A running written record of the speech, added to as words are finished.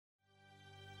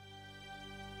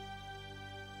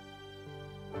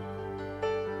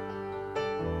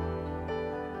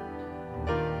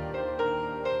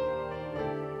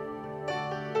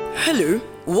Hello,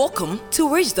 welcome to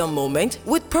Wisdom Moment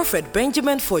with Prophet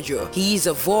Benjamin Fojo. He is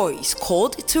a voice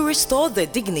called to restore the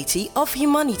dignity of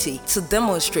humanity, to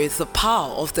demonstrate the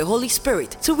power of the Holy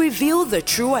Spirit, to reveal the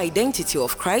true identity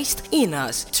of Christ in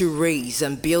us, to raise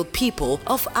and build people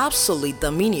of absolute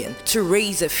dominion, to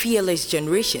raise a fearless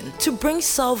generation, to bring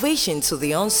salvation to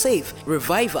the unsaved,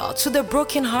 revival to the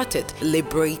brokenhearted,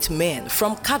 liberate men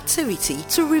from captivity,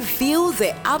 to reveal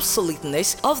the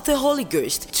absoluteness of the Holy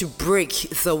Ghost, to break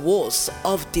the walls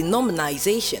of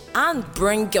denomination and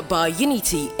bring about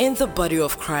unity in the body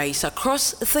of Christ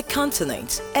across the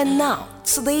continent. And now,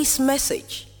 today's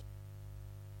message.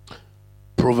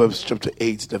 Proverbs chapter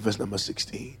 8, the verse number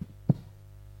 16.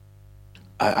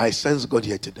 I sense God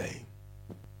here today.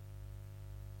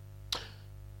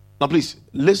 Now please,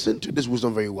 listen to this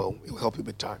wisdom very well. It will help you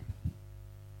with time.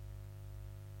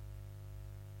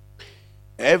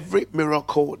 Every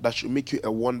miracle that should make you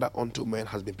a wonder unto men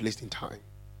has been placed in time.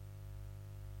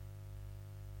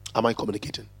 Am I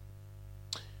communicating?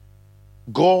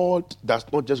 God does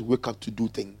not just wake up to do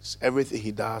things. Everything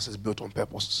he does is built on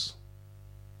purposes.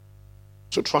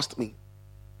 So trust me.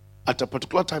 At a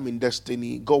particular time in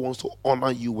destiny, God wants to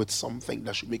honor you with something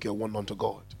that should make you a wonder unto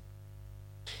God.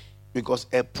 Because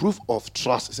a proof of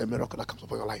trust is a miracle that comes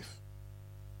upon your life.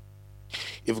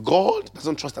 If God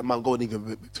doesn't trust a man, God wouldn't even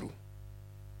break through.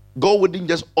 God wouldn't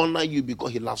just honor you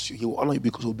because he loves you. He will honor you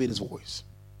because he will obey his voice.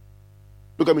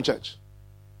 Look at me, church.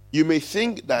 You may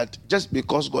think that just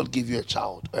because God gave you a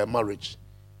child or a marriage,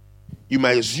 you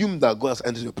might assume that God has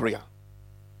answered your prayer.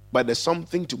 But there's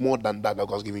something to more than that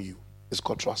God's giving you. It's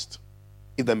called trust.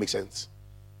 If that makes sense.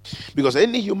 Because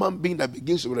any human being that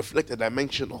begins to reflect a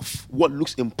dimension of what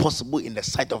looks impossible in the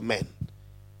sight of men,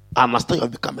 I understand you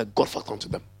have become a God factor unto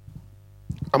them.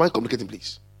 Am I communicating,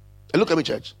 please? And look at me,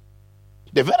 church.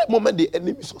 The very moment the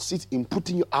enemy succeeds in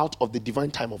putting you out of the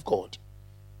divine time of God,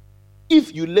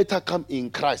 if you later come in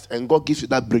Christ and God gives you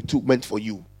that breakthrough meant for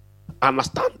you,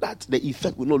 understand that the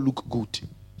effect will not look good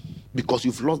because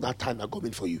you've lost that time that God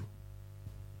meant for you.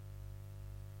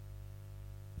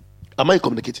 Am I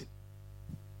communicating?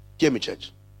 Hear me,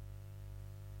 church.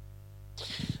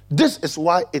 This is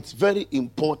why it's very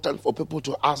important for people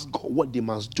to ask God what they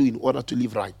must do in order to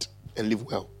live right and live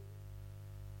well.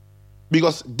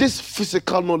 Because this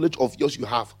physical knowledge of yours you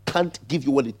have can't give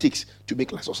you what it takes to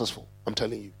make life successful. I'm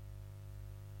telling you.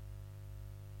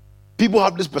 People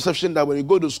have this perception that when you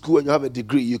go to school and you have a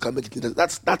degree, you can make it.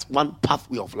 That's one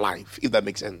pathway of life, if that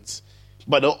makes sense.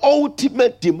 But the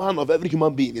ultimate demand of every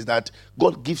human being is that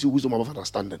God gives you wisdom of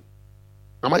understanding.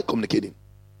 Am I communicating?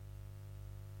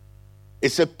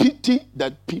 It's a pity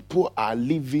that people are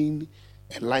living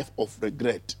a life of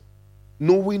regret,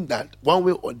 knowing that one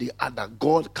way or the other,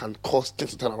 God can cause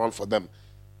things to turn around for them.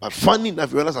 But funny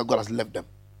enough, you realize that God has left them.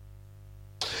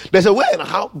 There's a way in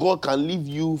how God can leave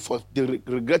you for the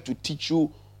regret to teach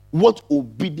you what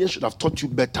obedience should have taught you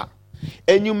better.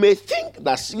 And you may think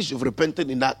that since you've repented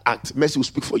in that act, mercy will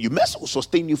speak for you. Mercy will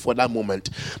sustain you for that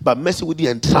moment. But mercy will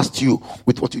entrust you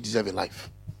with what you deserve in life.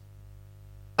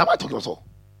 Am I talking at all?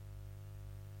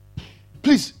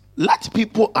 Please, let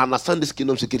people understand this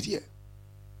kingdom secret here.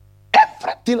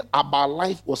 Everything about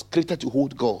life was created to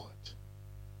hold God.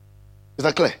 Is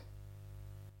that clear?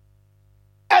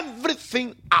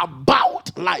 Everything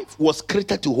about life was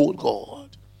created to hold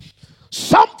God.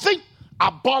 Something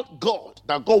about God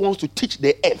that God wants to teach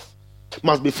the earth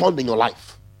must be found in your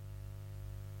life.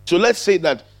 So let's say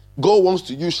that God wants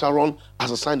to use Sharon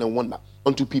as a sign and wonder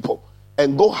unto people.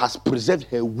 And God has preserved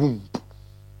her womb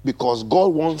because God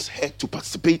wants her to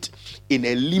participate in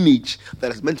a lineage that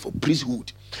is meant for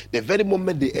priesthood. The very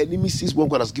moment the enemy sees what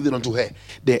God has given unto her,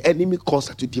 the enemy calls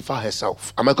her to defile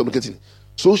herself. Am I communicating?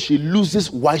 So she loses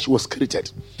why she was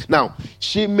created. Now,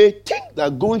 she may think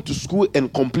that going to school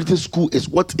and completing school is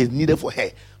what is needed for her.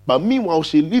 But meanwhile,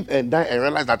 she live and die and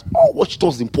realize that all what she thought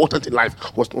was important in life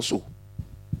was not so.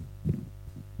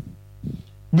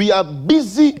 We are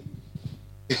busy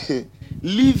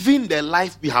living the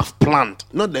life we have planned,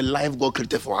 not the life God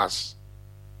created for us.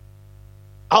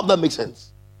 I hope that makes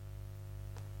sense.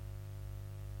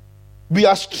 We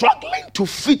are struggling to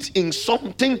fit in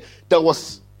something that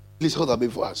was... Please hold that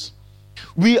baby for us.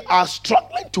 We are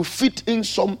struggling to fit in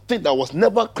something that was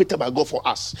never created by God for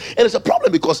us. And it's a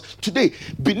problem because today,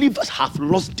 believers have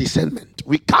lost discernment.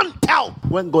 We can't tell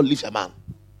when God leaves a man.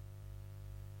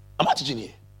 Am I teaching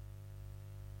here?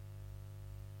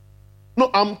 No,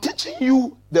 I'm teaching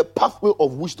you the pathway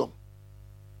of wisdom.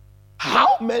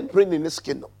 How men reign in this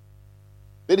kingdom.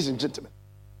 Ladies and gentlemen,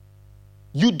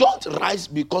 you don't rise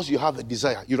because you have a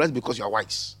desire. You rise because you are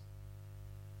wise.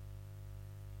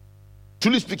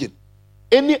 Truly speaking,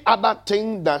 Any other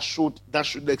thing that should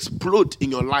explode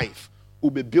in your life will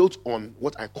be built on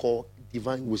what I call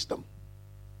divine wisdom.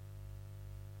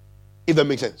 If that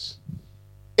makes sense.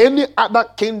 Any other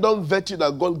kingdom virtue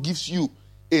that God gives you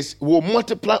will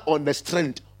multiply on the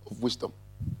strength of wisdom.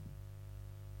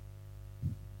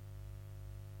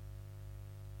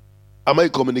 Am I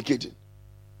communicating?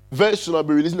 Very soon I'll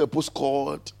be releasing a post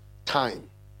called Time.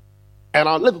 And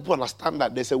I'll let people understand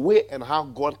that there's a way and how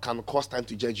God can cause time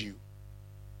to judge you.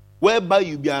 Whereby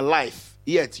you be alive,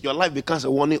 yet your life becomes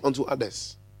a warning unto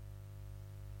others.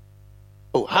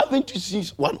 Oh, haven't you seen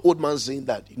one old man saying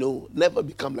that, never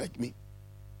become like me?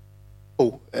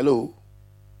 Oh, hello.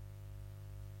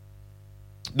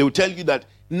 They will tell you that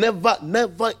never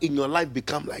in your life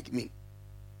become like me.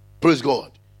 Praise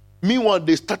God. Meanwhile,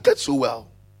 they started so well.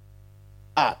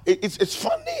 It's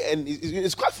funny, and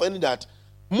it's quite funny that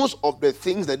most of the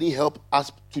things that didn't help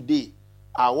us today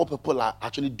are what people are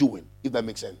actually doing, if that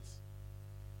makes sense.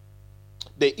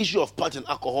 The issue of part and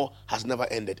alcohol has never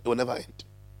ended. It will never end.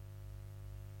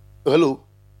 Hello.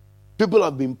 People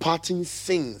have been partying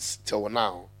since till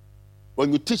now.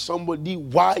 When you teach somebody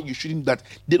why you shouldn't, that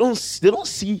they don't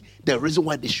see the reason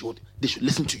why they should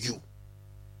listen to you.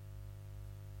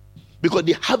 Because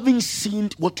they haven't seen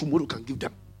what tomorrow can give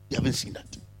them. They haven't seen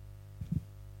that.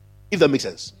 If that makes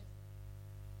sense.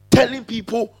 Telling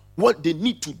people what they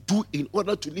need to do in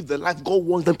order to live the life God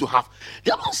wants them to have.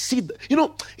 They don't see that.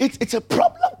 It's a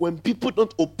problem when people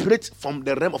don't operate from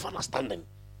the realm of understanding.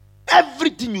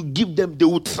 Everything you give them, they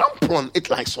will trample on it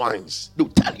like swines. They'll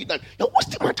tell you that you're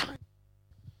wasting my time.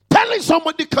 Telling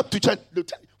somebody come to church, they'll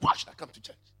tell you, why should I come to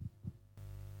church?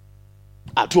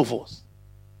 Two of us.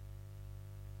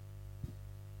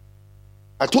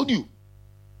 I told you,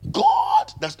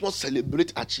 God does not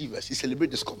celebrate achievers, He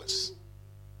celebrates discoverers.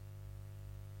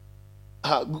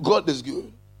 God is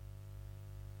good.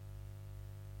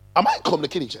 Am I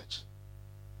communicating, church?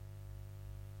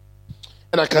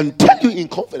 And I can tell you in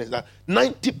confidence that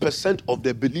 90% of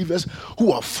the believers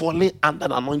who are falling under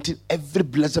the anointing every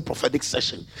blessed prophetic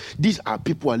session, these are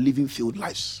people who are living filled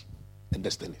lives and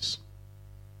destinies.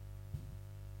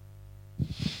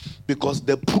 Because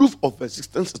the proof of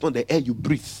existence is not the air you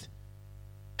breathe.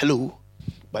 Hello?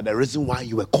 But the reason why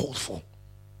you were called for.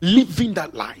 Living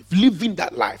that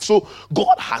life. So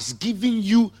God has given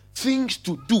you things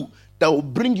to do that will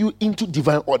bring you into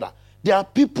divine order. There are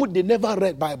people, they never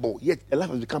read Bible, yet their life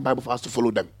has become Bible for us to follow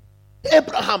them.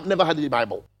 Abraham never had any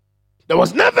Bible. There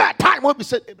was never a time when we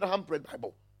said Abraham read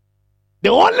Bible. The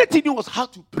only thing he was how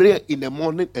to pray in the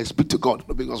morning and speak to God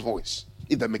in God's voice,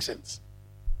 if that makes sense.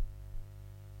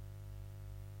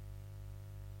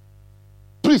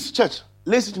 Please, church,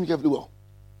 listen to me carefully well.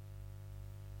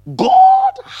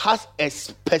 God has a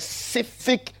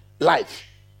specific life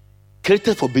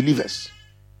created for believers.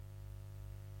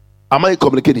 Am I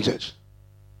communicating, church?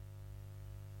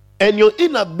 And your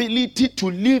inability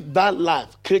to live that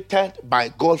life created by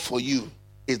God for you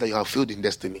is that you have failed in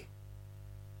destiny.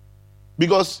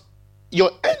 Because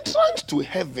your entrance to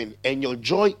heaven and your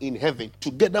joy in heaven,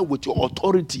 together with your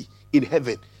authority in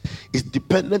heaven, is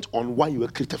dependent on what you were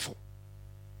created for.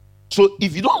 So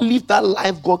if you don't live that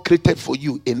life God created for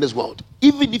you in this world,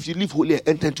 even if you live holy and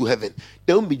enter into heaven,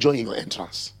 there won't be joy in your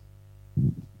entrance.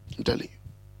 I'm telling you.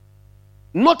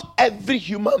 Not every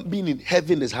human being in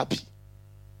heaven is happy.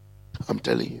 I'm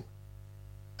telling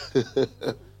you.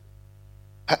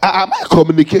 Am I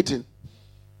communicating?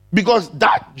 Because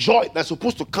that joy that's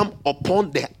supposed to come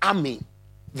upon the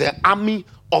army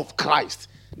of Christ,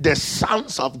 the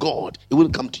sons of God, it will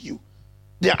come to you.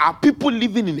 There are people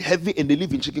living in heaven and they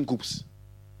live in chicken coops.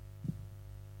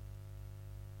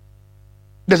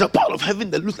 There's a part of heaven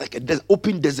that looks like an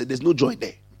open desert. There's no joy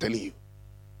there. I'm telling you.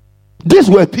 These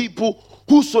were people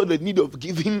who saw the need of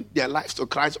giving their lives to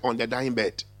Christ on their dying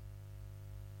bed.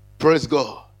 Praise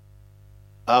God.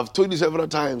 I've told you several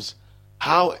times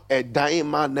how a dying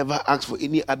man never asks for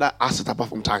any other asset apart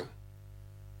from time.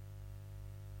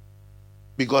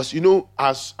 Because,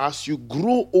 as you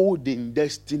grow old in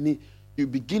destiny, you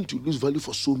begin to lose value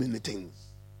for so many things.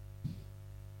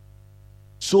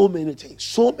 So many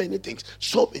things.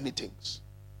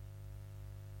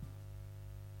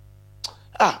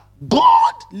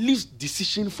 God leaves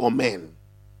decision for men.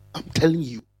 I'm telling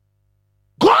you.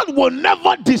 God will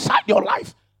never decide your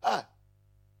life.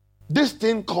 This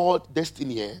thing called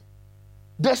destiny.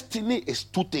 Destiny is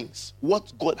two things.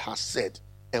 What God has said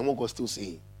and what God's still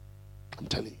saying. I'm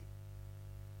telling you.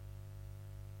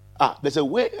 There's a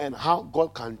way and how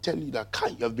God can tell you that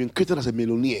you have been created as a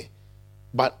millionaire.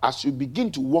 But as you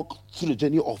begin to walk through the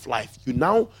journey of life, you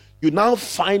now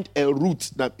find a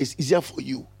route that is easier for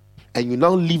you. And you now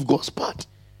leave God's path.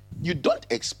 You don't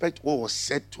expect what was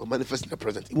said to manifest in the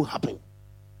present. It won't happen.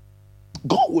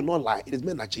 God will not lie. It is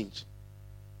men that change.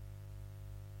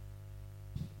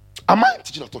 Am I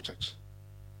teaching at church?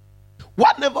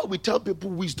 Whenever we tell people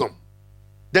wisdom,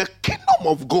 the kingdom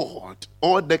of God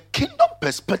or the kingdom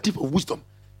perspective of wisdom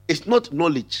is not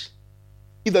knowledge.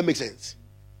 If that makes sense.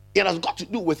 It has got to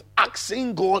do with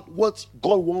asking God what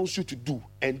God wants you to do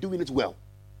and doing it well.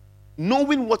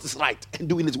 Knowing what is right and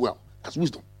doing it well. That's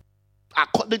wisdom.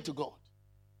 According to God.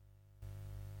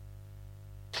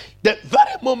 The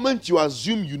very moment you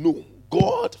assume you know,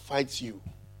 God fights you.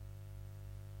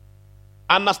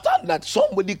 Understand that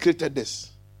somebody created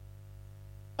this.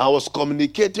 I was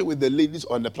communicating with the ladies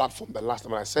on the platform the last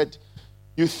time, and I said,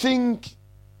 you think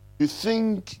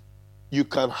you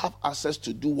can have access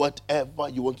to do whatever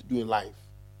you want to do in life?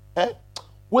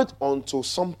 Wait until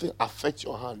something affects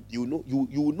your hand. You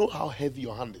will know how heavy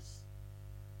your hand is.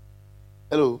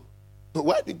 Hello?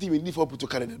 Why do you think we need for people to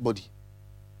carry that body?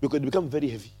 Because it becomes very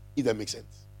heavy, if that makes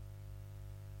sense.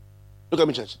 Look at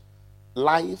me, church.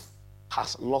 Life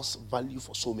has lost value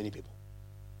for so many people.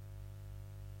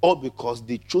 All because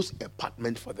they chose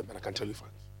apartment for them, and I can tell you,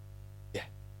 friends. Yeah.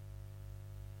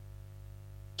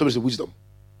 So it's wisdom.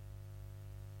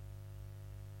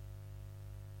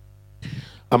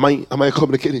 Am I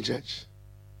communicating, church?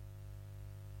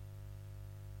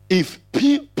 If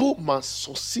people must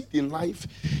succeed in life,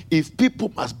 if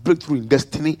people must break through in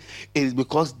destiny, it is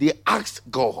because they asked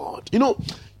God.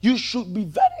 You should be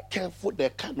very careful the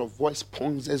kind of voice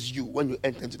sponsors you when you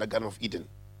enter into the Garden of Eden.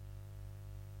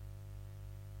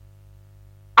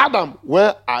 Adam,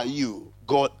 where are you?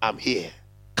 God, I'm here.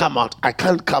 Come out. I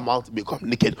can't come out because I'm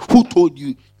naked. Who told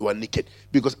you you are naked?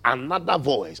 Because another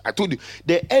voice. I told you,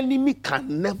 the enemy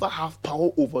can never have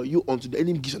power over you until the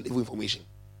enemy gives you evil information.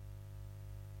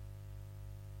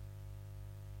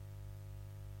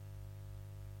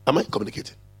 Am I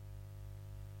communicating?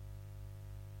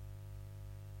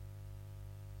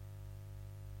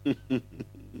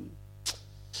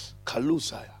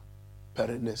 Kalusaya,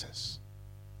 Pereneses,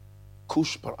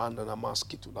 Kush per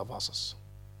Andanamaski to Lavasas.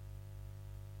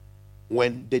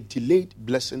 When the delayed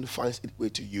blessing finds its way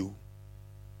to you,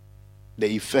 the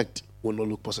effect will not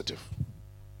look positive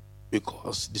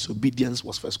because disobedience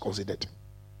was first considered.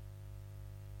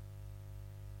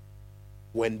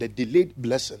 When the delayed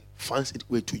blessing finds its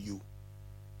way to you,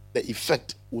 the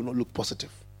effect will not look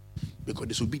positive because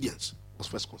disobedience was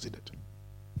first considered.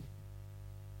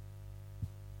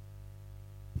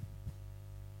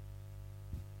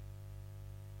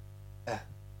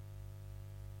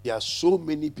 There are so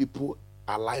many people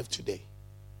alive today.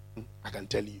 I can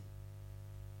tell you.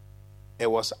 It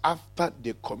was after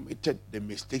they committed the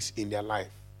mistakes in their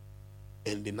life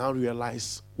and they now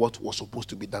realize what was supposed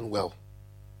to be done well.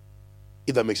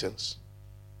 If that makes sense.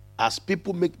 As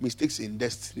people make mistakes in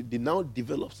destiny, they now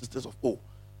develop systems of,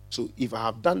 so if I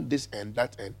have done this and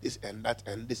that and this and that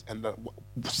and this and that,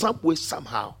 some way,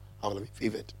 somehow, I will be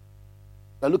favored.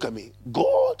 Now look at me.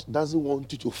 God doesn't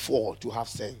want you to fall to have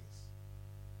sense.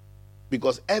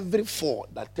 Because every fall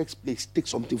that takes place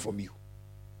takes something from you.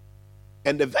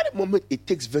 And the very moment it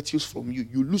takes virtues from you,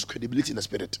 you lose credibility in the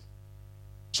spirit.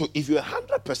 So if you're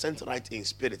 100% right in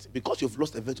spirit, because you've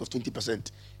lost a virtue of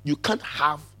 20%, you can't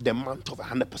have the mantle of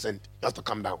 100%. You have to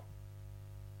come down.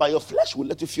 But your flesh will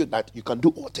let you feel that you can do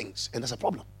all things, and that's a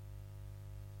problem.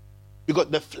 Because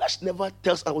the flesh never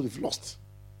tells us what you've lost.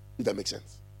 If that makes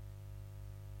sense.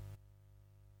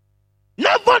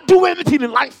 Never do anything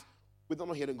in life without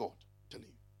not hearing God. I'm telling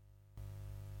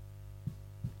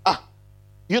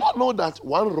you. You don't know that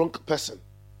one wrong person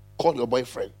called your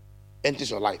boyfriend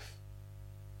enters your life.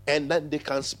 And then they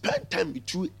can spend time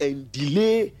with you and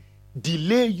delay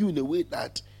you in a way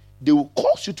that they will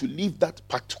cause you to leave that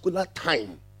particular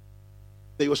time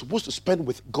that you were supposed to spend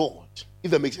with God.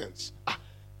 If that makes sense.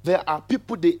 There are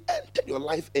people, they entered your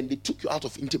life and they took you out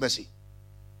of intimacy.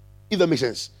 If that makes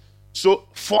sense. So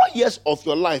 4 years of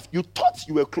your life, you thought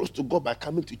you were close to God by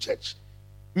coming to church.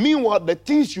 Meanwhile, the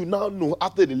things you now know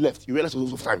after they left, you realize it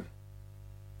was of time.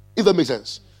 If that makes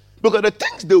sense. Because the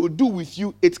things they will do with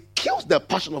you, it kills the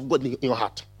passion of God in your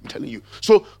heart. I'm telling you.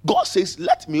 So God says,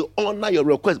 let me honor your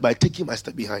request by taking my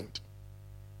step behind.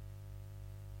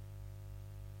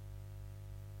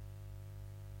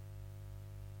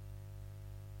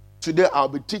 Today, I'll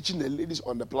be teaching the ladies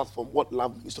on the platform what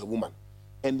love means to a woman.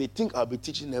 And they think I'll be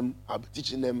teaching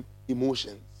them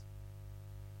emotions.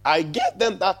 I gave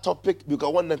them that topic because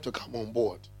I want them to come on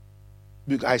board.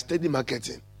 Because I study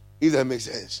marketing. If that makes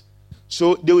sense.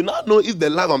 So they will not know if the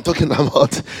love I'm talking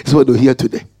about is what they'll hear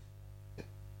today.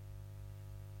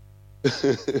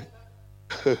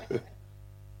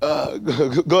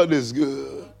 God is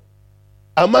good.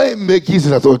 Am I making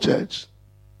sense at all, church?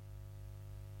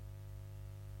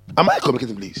 Am I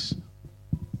communicating, please?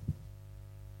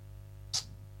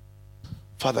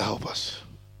 Father, help us.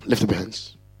 Lift up your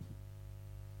hands.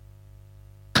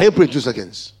 Can you pray in 2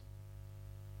 seconds?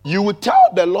 You will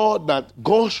tell the Lord that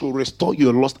God should restore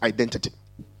your lost identity.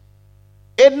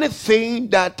 Anything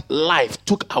that life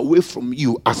took away from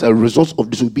you as a result of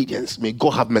disobedience, may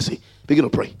God have mercy. Begin to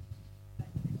pray.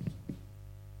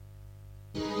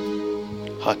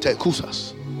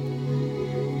 Hatekusas.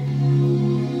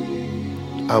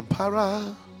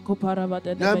 Ampara.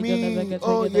 Nami,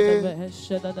 oh yeah.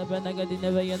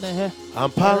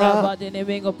 Ampara.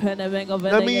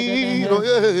 Nami, oh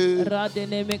yeah.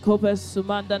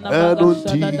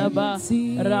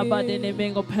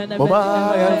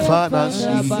 Mama and Fanasi.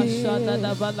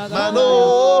 Mano,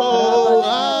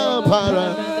 Ampara.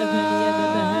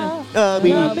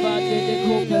 Nami.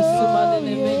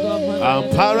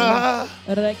 Ampara.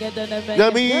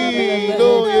 Nami,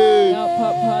 oh yeah.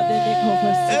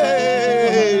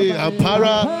 Hey,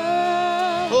 Ampara.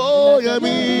 Oh,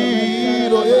 Yami,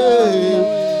 oh yeah.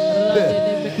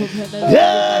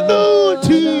 Yeah, no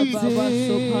tea.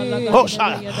 Oh,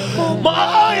 shine.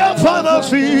 My father,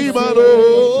 see, Mano.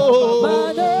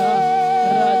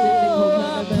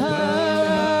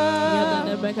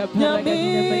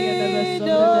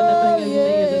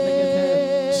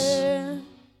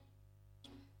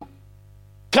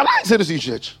 Can I say this in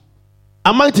church?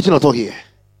 Am I teaching at all here?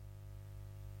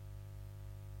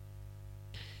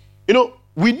 You know,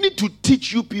 we need to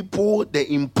teach you people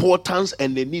the importance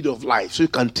and the need of life so you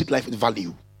can treat life with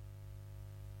value.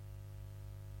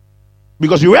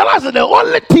 Because you realize that the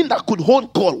only thing that could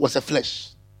hold God was the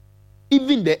flesh.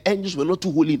 Even the angels were not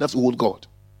too holy enough to hold God.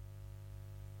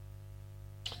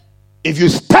 If you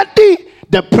study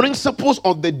the principles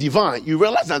of the divine, you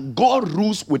realize that God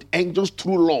rules with angels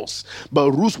through laws, but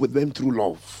rules with them through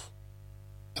love.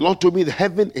 The Lord told me that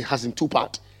heaven, it has in two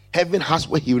parts. Heaven has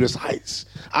where he resides,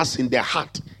 as in their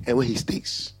heart and where he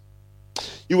stays.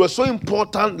 It was so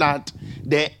important that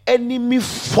the enemy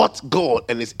fought God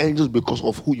and his angels because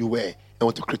of who you were and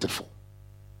what you created for.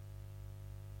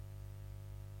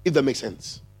 If that makes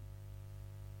sense.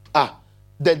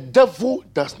 The devil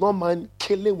does not mind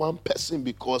killing one person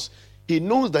because he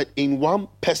knows that in one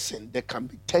person there can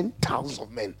be 10,000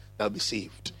 of men that will be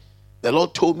saved. The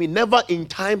Lord told me, never in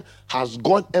time has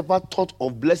God ever thought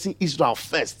of blessing Israel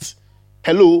first.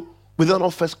 Hello, without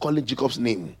not first calling Jacob's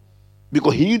name.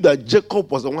 Because he knew that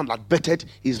Jacob was the one that bettered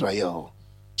Israel.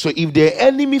 So if the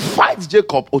enemy fights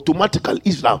Jacob, automatically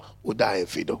Israel will die and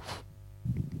fade off.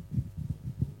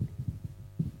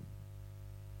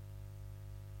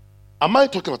 Am I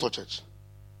talking about church?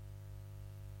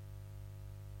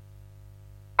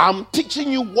 I'm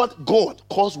teaching you what God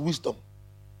calls wisdom.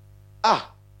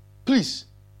 Please,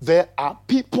 there are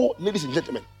people, ladies and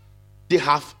gentlemen, they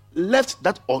have left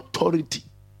that authority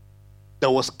that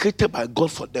was created by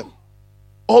God for them,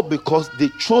 all because they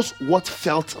chose what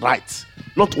felt right,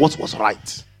 not what was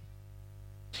right.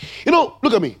 You know,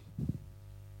 look at me.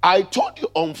 I told you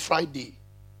on Friday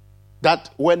that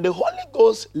when the Holy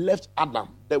Ghost left Adam,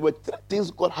 there were 3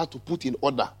 things God had to put in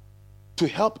order to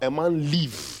help a man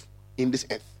live in this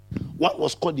earth. One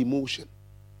was called emotion,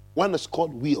 one is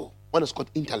called will, one is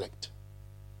called intellect.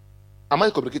 Am I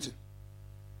communicating?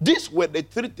 These were the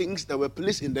 3 things that were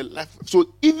placed in the life.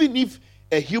 So even if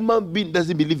a human being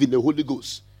doesn't believe in the Holy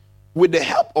Ghost, with the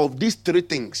help of these 3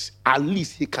 things, at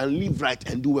least he can live right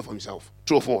and do well for himself.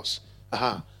 True or false?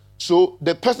 So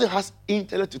the person has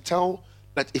intellect to tell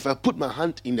that if I put my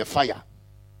hand in the fire,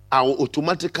 I will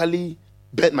automatically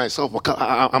burn myself.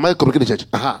 Am I communicating, church?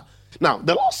 Now,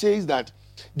 the Lord says that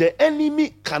the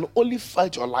enemy can only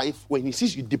fight your life when he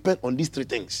sees you depend on these 3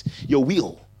 things: your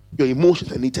will, your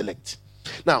emotions, and intellect.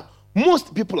 Now,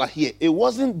 most people are here. It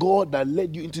wasn't God that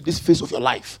led you into this phase of your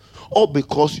life, or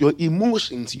because your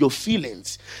emotions, your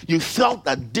feelings, you felt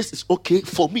that this is okay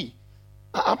for me.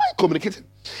 Am I communicating?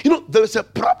 You know, there is a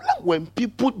problem when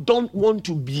people don't want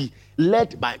to be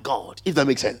led by God, if that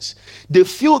makes sense. They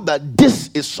feel that this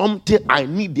is something I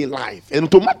need in life, and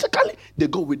automatically they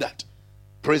go with that.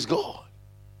 Praise God.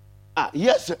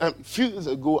 Yes, a few years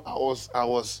ago, I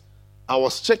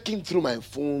was checking through my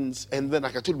phones, and then,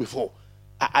 like I told you before,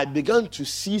 I began to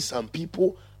see some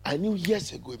people I knew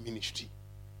years ago in ministry.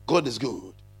 God is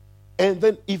good. And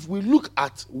then if we look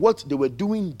at what they were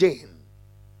doing then,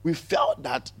 we felt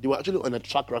that they were actually on a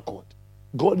track record.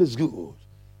 God is good.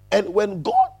 And when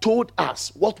God told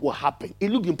us what will happen,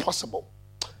 it looked impossible.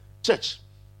 Church,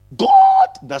 God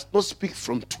does not speak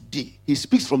from today. He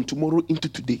speaks from tomorrow into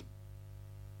today.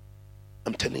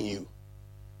 I'm telling you.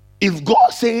 If God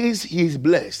says he is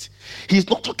blessed, he's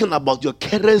not talking about your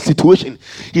current situation.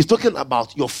 He's talking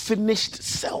about your finished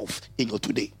self in your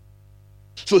today.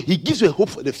 So he gives you a hope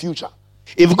for the future.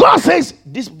 If God says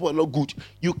these people are not good,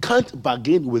 you can't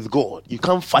bargain with God. You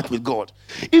can't fight with God.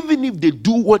 Even if they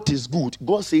do what is good,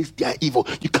 God says they are evil.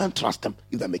 You can't trust them,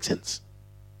 if that makes sense.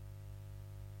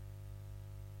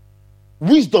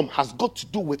 Wisdom has got to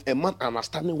do with a man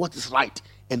understanding what is right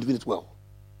and doing it well.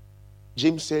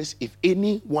 James says, if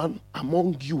anyone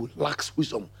among you lacks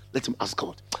wisdom, let him ask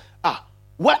God.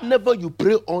 Whenever you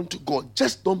pray unto God,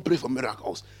 just don't pray for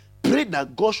miracles. Pray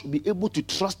that God should be able to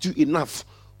trust you enough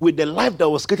with the life that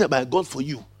was created by God for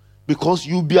you, because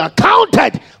you'll be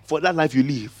accounted for that life you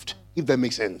lived, if that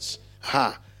makes sense.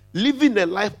 Living the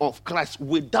life of Christ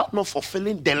without not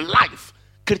fulfilling the life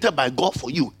created by God for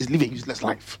you is living a useless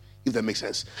life, if that makes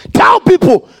sense. Tell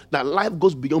people that life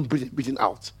goes beyond breathing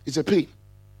out. It's a pain.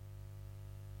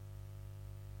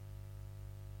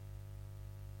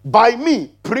 By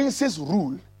me, princes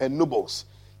rule and nobles,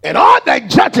 and all the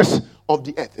judges of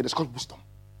the earth. It is called wisdom.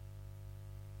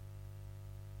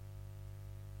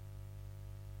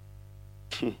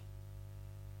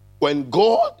 When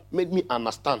God made me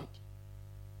understand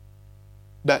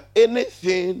that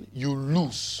anything you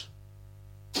lose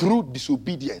through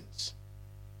disobedience,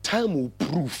 time will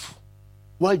prove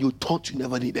why you thought you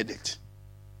never needed it.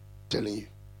 I'm telling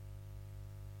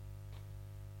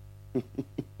you.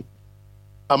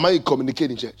 Am I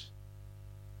communicating, church?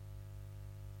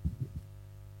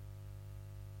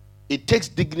 It takes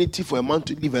dignity for a man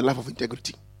to live a life of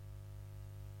integrity.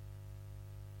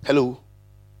 Hello?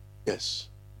 Yes.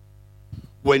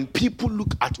 When people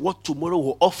look at what tomorrow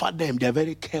will offer them, they are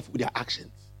very careful with their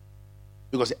actions.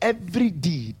 Because every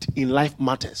deed in life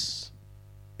matters.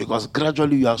 Because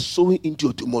gradually you are sowing into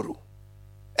your tomorrow.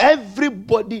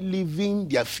 Everybody living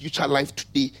their future life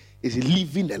today is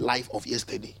living the life of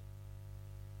yesterday.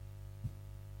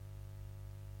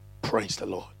 Praise the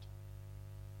Lord.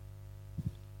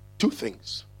 Two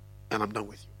things, and I'm done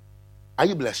with you. Are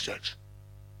you blessed, church?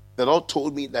 The Lord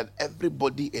told me that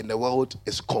everybody in the world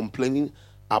is complaining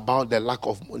about the lack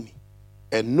of money,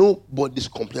 and nobody's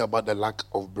complaining about the lack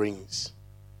of brains,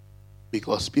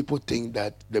 because people think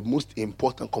that the most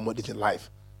important commodity in life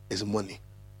is money.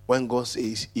 When God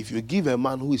says, if you give a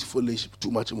man who is foolish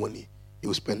too much money, he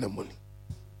will spend the money.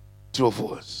 True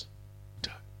of us.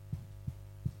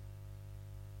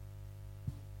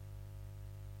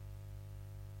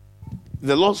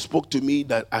 The Lord spoke to me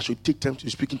that I should take time to be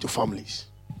speaking to families.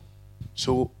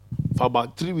 So for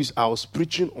about 3 weeks, I was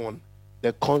preaching on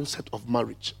the concept of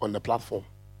marriage on the platform.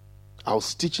 I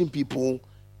was teaching people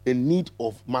the need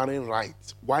of marrying right,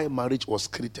 why marriage was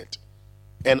created.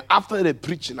 And after the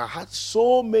preaching, I had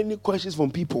so many questions from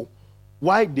people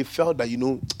why they felt that,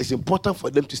 it's important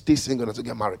for them to stay single and to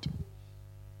get married.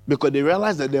 Because they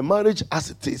realized that their marriage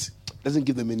as it is doesn't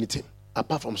give them anything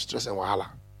apart from stress and wahala.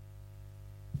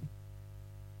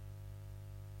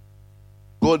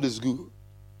 God is good.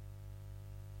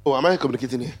 Oh, am I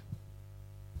communicating here?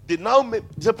 They now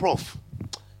say, Prof,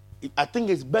 I think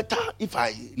it's better if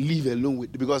I live alone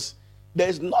with, because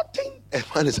there's nothing a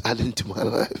man is adding to my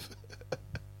life.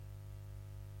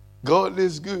 God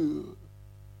is good.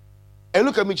 And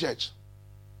look at me, church.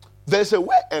 There's a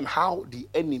way and how the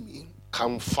enemy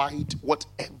can fight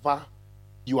whatever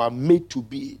you are made to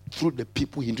be through the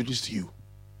people he introduced to you.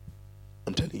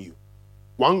 I'm telling you.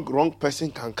 One wrong person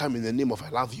can come in the name of I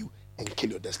love you and kill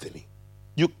your destiny.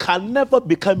 You can never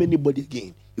become anybody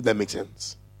again, if that makes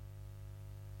sense.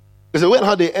 There's a way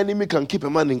how the enemy can keep a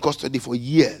man in custody for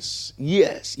years,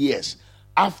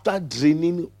 after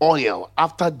draining oil,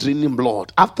 after draining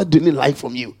blood, after draining life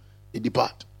from you, they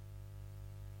depart.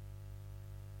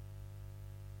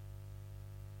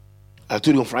 I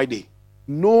told you on Friday,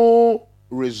 no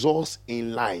resource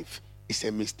in life is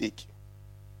a mistake.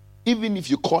 Even if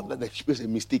you call that experience a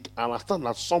mistake, I understand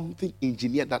that something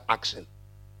engineered that action.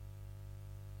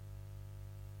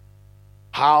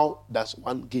 How does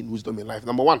one gain wisdom in life?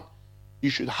 Number one, you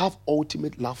should have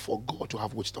ultimate love for God to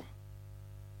have wisdom.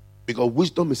 Because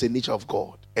wisdom is the nature of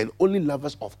God, and only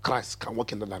lovers of Christ can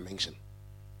work in that dimension.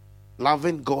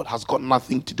 Loving God has got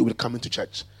nothing to do with coming to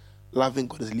church. Loving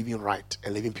God is living right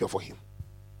and living pure for Him.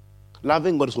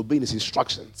 Loving God is obeying His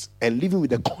instructions and living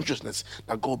with the consciousness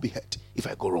that God will be hurt if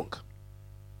I go wrong.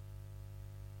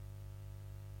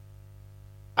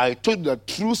 I told you that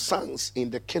true sons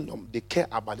in the kingdom, they care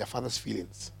about their father's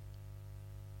feelings.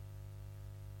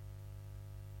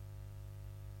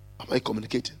 Am I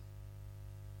communicating?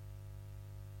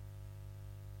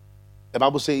 The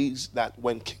Bible says that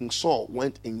when King Saul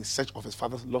went in search of his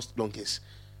father's lost donkeys,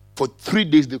 for 3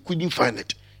 days they couldn't find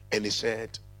it. And he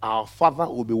said, our father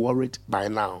will be worried by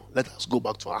now. Let us go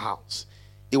back to our house.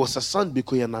 It was a son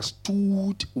because he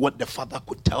understood what the father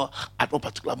could tell at one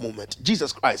particular moment.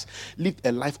 Jesus Christ lived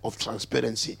a life of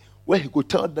transparency where he could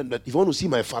tell them that if you want to see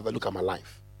my father, look at my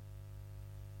life.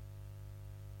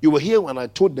 You were here when I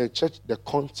told the church the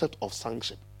concept of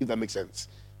sonship, if that makes sense.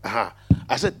 I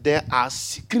said there are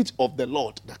secrets of the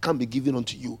Lord that can be given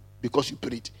unto you because you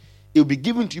prayed. It will be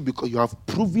given to you because you have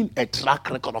proven a track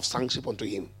record of sonship unto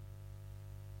him.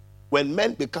 When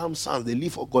men become sons, they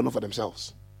live for God, not for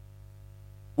themselves.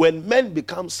 When men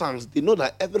become sons, they know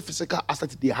that every physical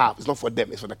asset they have is not for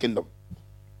them, it's for the kingdom.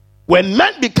 When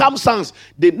men become sons,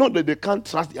 they know that they can't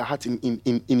trust their heart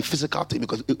in physical things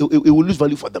because it will lose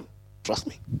value for them. Trust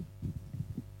me.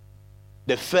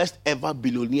 The first ever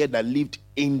billionaire that lived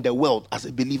in the world as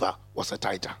a believer was a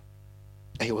tither.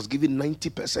 And he was given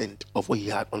 90% of what he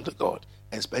had unto God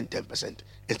and spent 10% and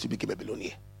still became a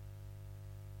billionaire.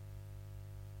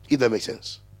 If that makes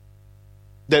sense.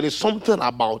 There is something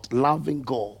about loving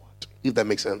God, if that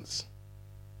makes sense.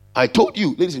 I told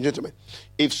you, ladies and gentlemen,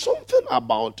 if something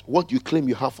about what you claim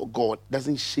you have for God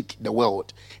doesn't shake the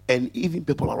world and even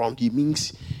people around you,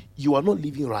 means you are not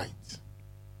living right.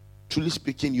 Truly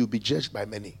speaking, you'll be judged by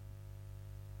many.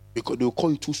 Because they'll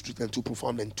call you too strict and too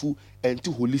profound and too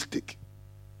holistic.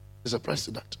 There's a price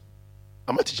to that.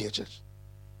 Am I teaching a church?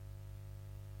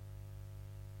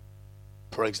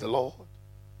 Praise the Lord.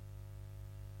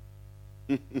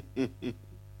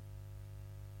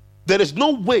 There is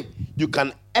no way you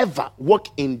can ever walk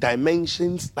in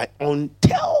dimensions like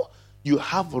until you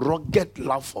have rugged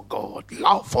love for God.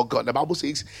 Love for God. The Bible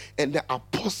says, and the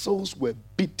apostles were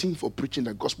beaten for preaching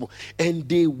the gospel, and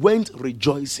they went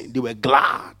rejoicing. They were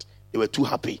glad. They were too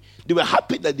happy. They were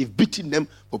happy that they've beaten them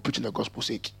for preaching the gospel's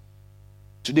sake.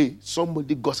 Today,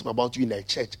 somebody gossip about you in a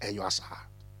church and you are sad.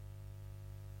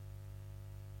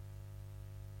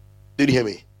 Did you hear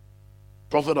me?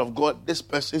 Prophet of God, this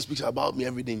person speaks about me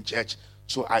every day in church,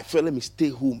 so I feel let me stay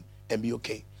home and be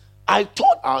okay. I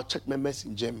told our church members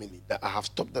in Germany that I have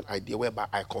stopped that idea whereby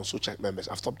I consult church members.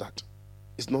 I've stopped that.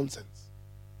 It's nonsense.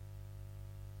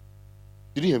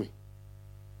 Did you hear me?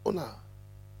 Oh, no.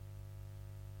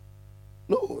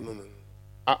 No.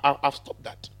 I've stopped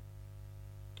that.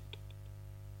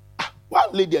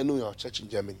 One lady I know in our church in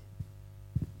Germany,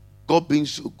 God being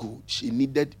so good, she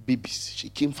needed babies. She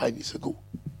came 5 years ago.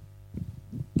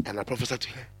 And I prophesied to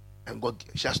her. And God,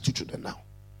 she has 2 children now.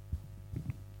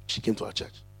 She came to our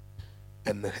church.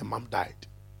 And then her mom died.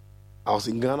 I was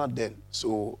in Ghana then.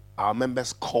 So our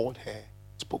members called her,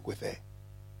 spoke with her.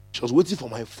 She was waiting for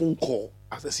my phone call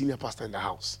as the senior pastor in the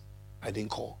house. I didn't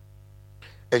call.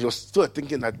 And she was still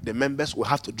thinking that the members will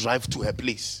have to drive to her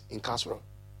place in Casserole.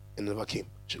 And never came.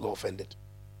 She got offended.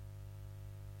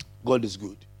 God is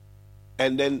good.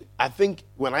 And then I think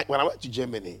when I went to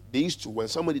Germany, they used to, when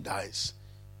somebody dies,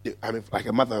 like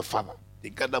a mother or father, they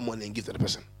gather money and give to the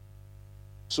person.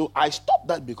 So I stopped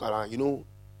that because,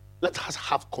 let us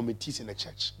have committees in the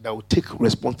church that will take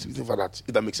responsibility for that,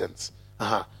 if that makes sense.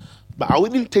 But I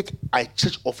wouldn't take a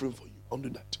church offering for you. I won't do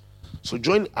that. So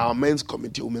join our men's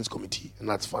committee, women's committee, and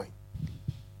that's fine.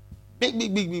 Big.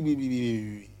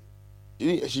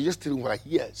 She just telling me like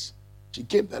years. She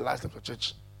came the last time to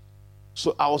church.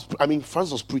 So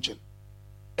Francis was preaching.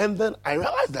 And then I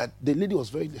realized that the lady was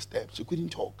very disturbed. She couldn't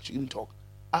talk.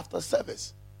 After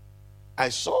service, I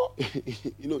saw,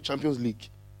 Champions League.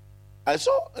 I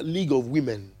saw a league of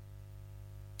women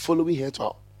following her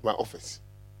to my office.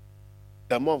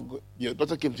 The mom of God, your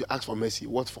daughter came to ask for mercy.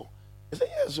 What for? I said,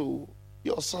 yeah, so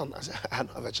your son. I said, I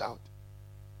don't have a child.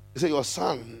 He said, your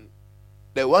son,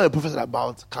 the one the prophet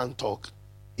about can't talk.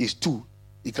 He's 2.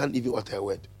 He can't even utter a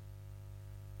word.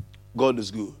 God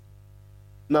is good.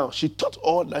 Now, she thought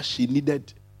all that she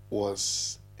needed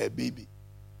was a baby.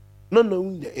 Not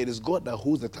knowing that it is God that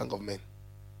holds the tongue of men.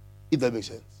 If that makes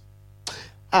sense.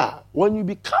 When you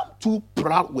become too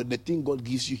proud with the thing God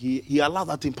gives you, He allows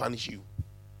that thing to punish you.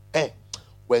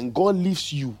 When God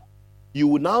leaves you, you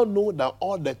will now know that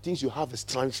all the things you have is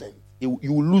transient. You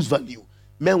will lose value.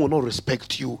 Men will not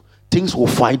respect you. Things will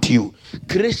fight you.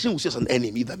 Creation will see as an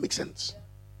enemy. If that makes sense.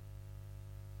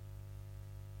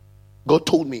 God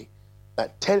told me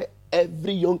that tell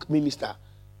every young minister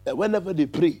that whenever they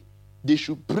pray, they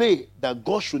should pray that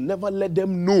God should never let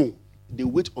them know the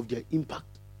weight of their impact.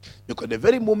 Because the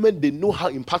very moment they know how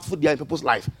impactful they are in people's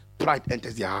life, pride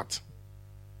enters their heart.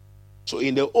 So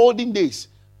in the olden days,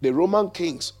 the Roman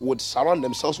kings would surround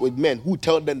themselves with men who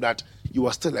tell them that you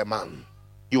are still a man.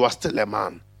 You are still a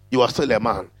man. You are still a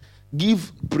man.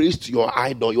 Give praise to your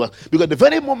idol. Because the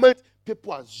very moment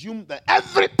people assume that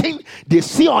everything they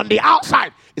see on the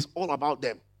outside is all about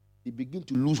them. he begins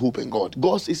to lose hope in God.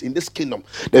 God says in this kingdom,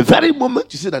 the very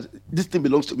moment you say that this thing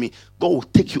belongs to me, God will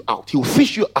take you out. He will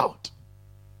fish you out.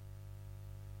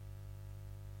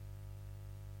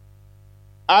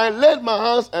 I laid my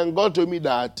hands and God told me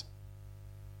that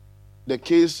the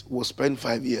case will spend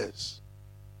 5 years.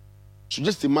 So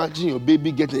just imagine your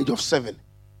baby getting the age of 7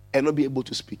 and not be able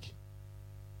to speak.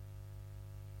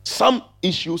 Some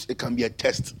issues, it can be a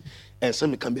test, and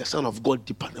some it can be a sign of God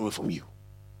departing away from you.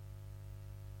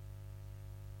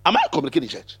 Am I communicating,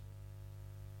 church?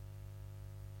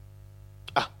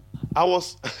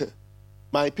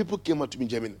 My people came out to me in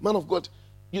Germany. Man of God,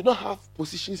 you don't have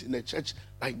positions in the church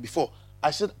like before.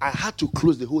 I said I had to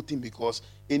close the whole thing because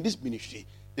in this ministry,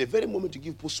 the very moment you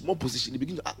give small position, they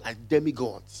begin to act like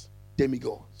demigods.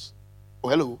 Demigods. Oh,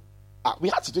 hello. We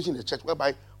had a situation in the church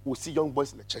whereby we'll see young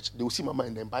boys in the church. They will see mama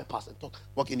and then bypass and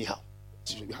walk anyhow.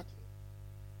 We had.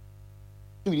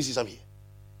 You will see some here.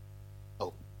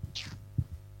 Oh.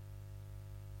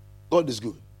 God is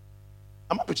good.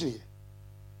 Am I preaching here?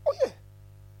 Oh, yeah.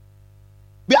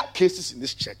 We have cases in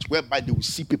this church whereby they will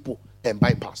see people and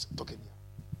bypass and talk anyhow.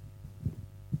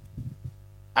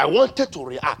 I wanted to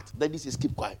react. Daddy says,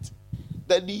 keep quiet.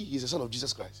 Daddy is the son of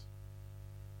Jesus Christ.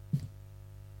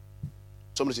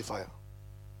 Somebody say fire.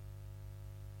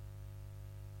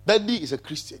 Daddy is a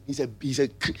Christian. He's a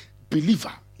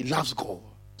believer. He loves God.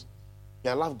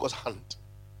 I love God's hand.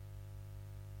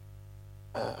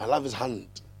 I love his hand.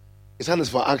 His hand is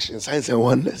for action, signs and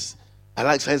wonders. I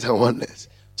like signs and wonders.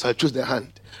 So I choose the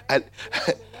hand. And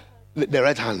the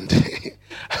right hand.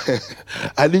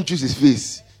 I didn't choose his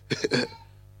face.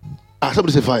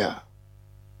 Somebody say fire.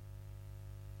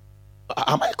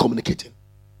 Am I communicating?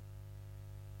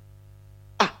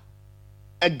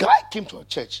 A guy came to a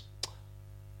church.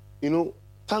 You know,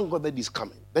 thank God that he's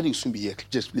coming. That he'll soon be here.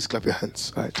 Just please clap your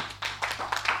hands. All right.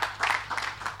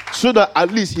 So that at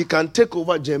least he can take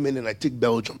over Germany and I take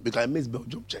Belgium. Because I miss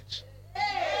Belgium church.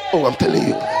 Oh, I'm telling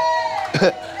you.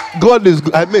 God is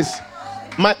good. I miss.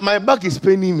 My back is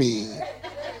paining me.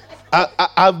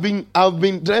 I've been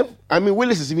driving. I mean,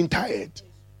 Willis is even tired.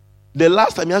 The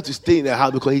last time he had to stay in the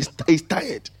house because he's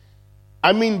tired.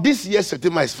 I mean, this year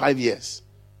September is 5 years.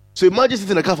 So imagine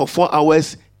sitting in the car for 4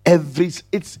 hours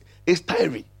it's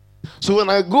tiring. So when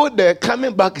I go there,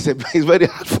 coming back is very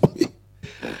hard for me.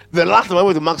 The last time I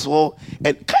went to Maxwell,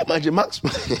 and can't imagine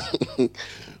Maxwell.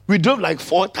 We drove like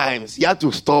 4 times. You had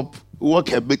to stop,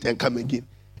 walk a bit, and come again.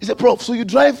 He said, Prof, so you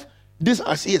drive this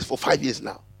RCS for 5 years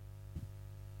now.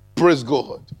 Praise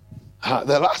God.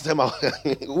 The last time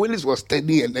Willis was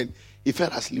steady and then he fell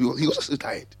asleep. He was so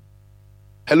tired.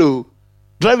 Hello.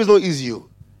 Driving is not easy.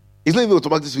 It's not even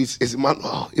automatic switch. It's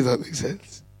manual. If that makes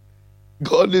sense.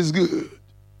 God is good.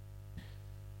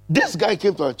 This guy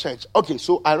came to our church. Okay,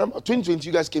 so I remember 2020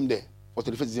 you guys came there for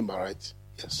 31st December, right?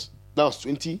 Yes. That was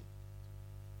 20.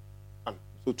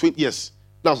 So 20, yes.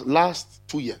 That was last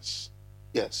 2 years.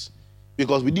 Yes.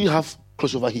 Because we didn't have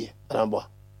crossover here. I remember.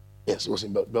 Yes, it was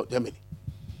in Germany.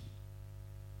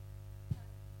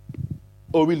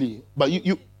 Oh, really? But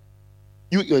you're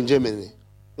in Germany.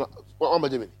 What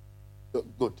about Germany?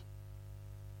 Good.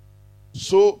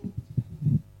 So,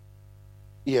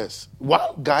 yes,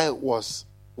 one guy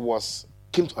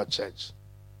came to our church.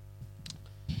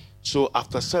 So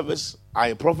after service,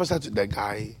 I prophesied to the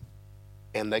guy,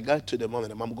 and the guy told the mom,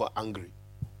 and the mom got angry.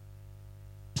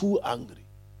 Too angry.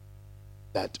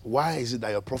 That why is it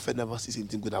that your prophet never sees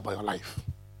anything good about your life?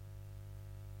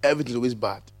 Everything is always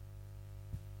bad.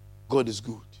 God is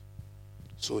good.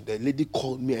 So the lady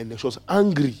called me and she was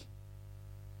angry.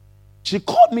 She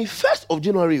called me 1st of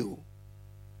January.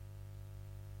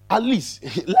 At least,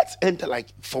 let's enter like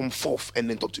from 4th and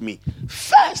then talk to me.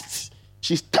 First,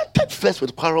 she started first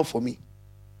with quarrel for me.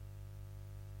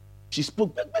 She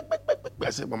spoke back. I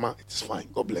said, Mama, it's fine.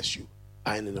 God bless you.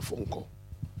 I ended the phone call.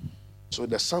 So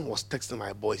the son was texting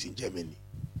my boys in Germany.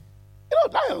 You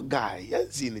know, that guy, he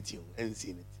hasn't seen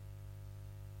anything.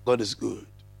 God is good.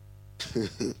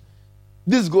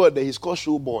 This God there, he's called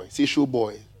Showboy. Say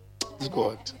Showboy. This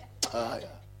God.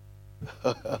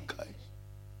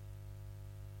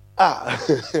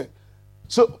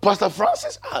 So Pastor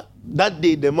Francis, that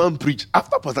day the man preached.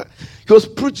 After he was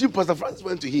preaching, Pastor Francis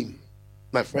went to him,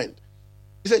 my friend.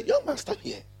 He said, young man, stand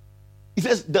here. He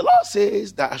says, the Lord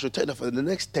says that I should tell you that for the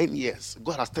next 10 years,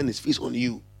 God has turned his face on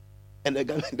you. And the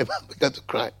man began to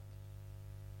cry.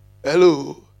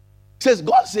 Hello. He says,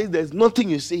 God says there's nothing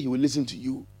you say, he will listen to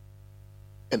you.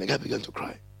 And the guy began to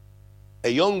cry. A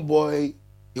young boy,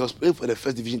 he was playing for the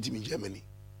first division team in Germany.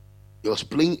 He was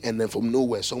playing and then from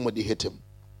nowhere, somebody hit him.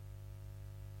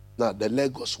 Now, the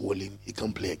leg was swollen. He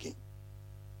can't play again.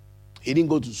 He didn't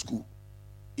go to school.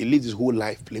 He lives his whole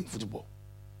life playing football.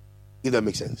 If that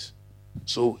makes sense.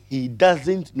 So he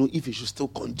doesn't know if he should still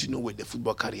continue with the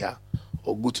football career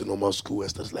or go to normal school and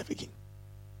start life again.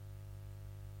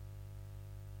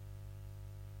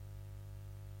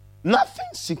 Nothing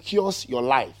secures your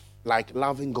life like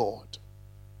loving God.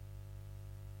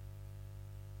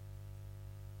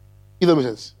 If that makes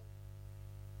sense.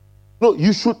 No,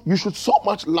 you should so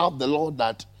much love the Lord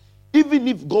that even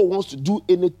if God wants to do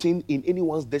anything in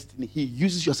anyone's destiny, he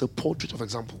uses you as a portrait of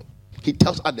example. He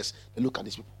tells others, look at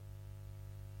these people.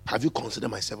 Have you considered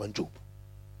my servant Job?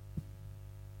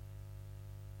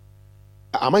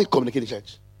 Am I communicating,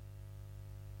 church?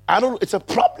 I don't know. It's a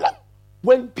problem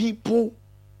when people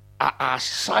are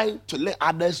shy to let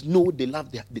others know the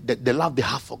love they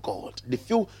have for God. They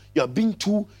feel you're being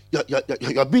too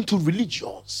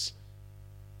religious.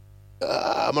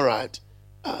 Am I right?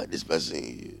 This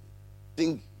person,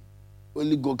 think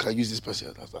only God can use this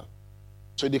person.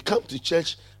 So they come to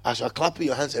church as you're clapping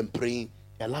your hands and praying,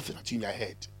 they're laughing at you in your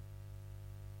head.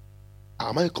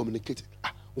 Am I communicating?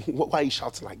 Why are you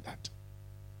shouting like that?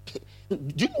 Do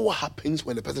you know what happens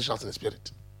when the person shouts in the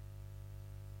spirit?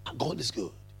 God is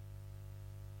good.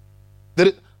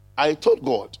 I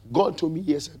told God told me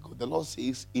years ago, the Lord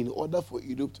says, in order for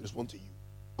Europe to respond to you,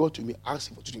 God told me, ask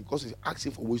him for two things. God says, ask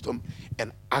him for wisdom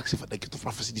and ask him for the gift of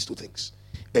prophecy, these two things.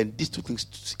 And these two things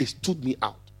stood me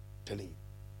out, telling you.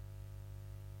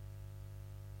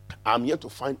 I'm yet to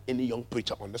find any young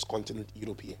preacher on this continent,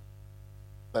 Europe here,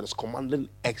 that is commanding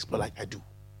exploit like I do.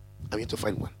 I'm yet to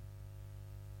find one.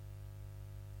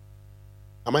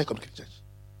 Am I coming to church?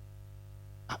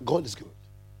 God is good.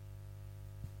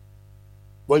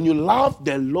 When you love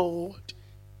the Lord,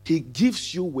 he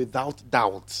gives you without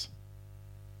doubt.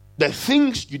 The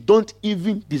things you don't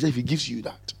even deserve, he gives you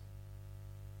that.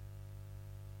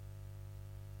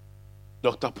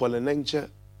 Dr. Polenenche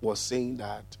was saying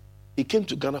that he came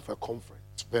to Ghana for a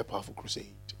conference, very powerful crusade.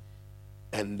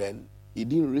 And then he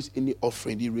didn't raise any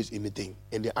offering, he didn't raise anything.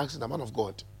 And they asked the man of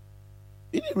God,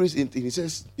 he didn't raise anything. He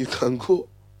says, you can go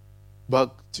back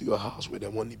to your house with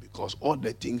the money because all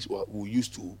the things we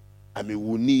used to, we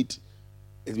need,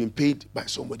 it's been paid by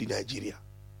somebody in Nigeria.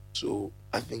 So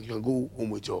I think you can go home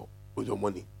with your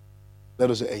money.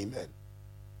 Let us say amen.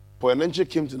 Polenenche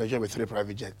came to Nigeria with 3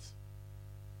 private jets.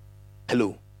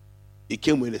 Hello. He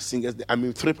came with the singers,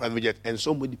 3 private jets, and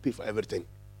somebody paid for everything.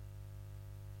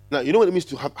 Now, you know what it means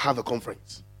to have a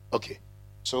conference? Okay.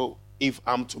 So if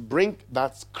I'm to bring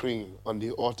that screen on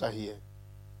the altar here,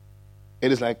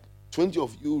 it is like 20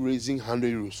 of you raising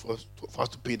 100 euros for us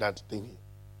to pay that thing here.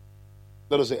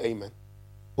 Let us say amen.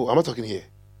 Oh, I'm not talking here.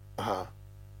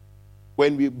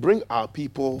 When we bring our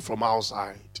people from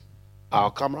outside,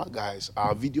 our camera guys,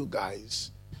 our video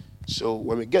guys, so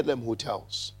when we get them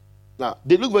hotels, now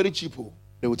they look very cheap,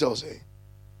 the hotels,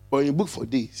 but when you book for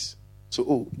days,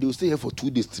 so they will stay here for 2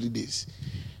 days, 3 days.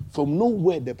 From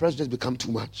nowhere, the price just become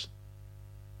too much.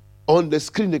 On the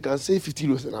screen, they can say 50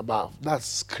 euros and above. That's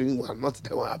screen one, not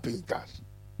the one happening cash.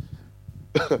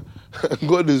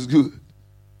 God is good.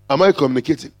 Am I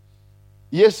communicating?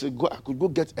 Years ago, I could go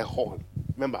get a hall.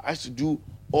 Remember, I used to do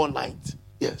all night.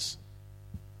 Yes.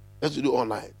 I used to do all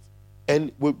night.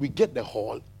 And when we get the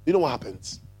hall, you know what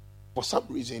happens? For some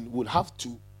reason, we'll have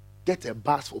to get a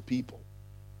bus for people.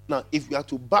 Now, if we are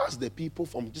to bus the people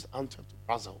from just Antwerp to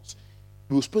Brussels,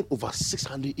 we will spend over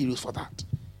 600 euros for that.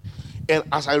 And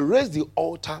as I raise the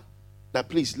altar, that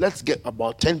please, let's get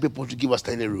about 10 people to give us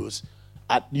 10 euros.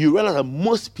 You realize that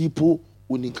most people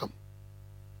wouldn't come.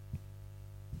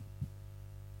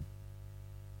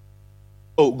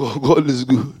 Oh, God is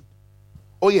good.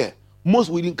 Oh, yeah. Most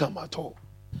wouldn't come at all.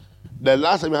 The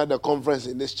last time I had a conference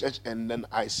in this church, and then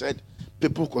I said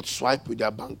people could swipe with their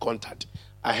bank contact.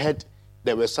 I heard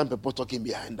there were some people talking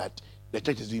behind that the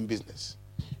church is doing business.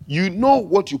 You know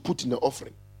what you put in the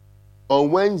offering. On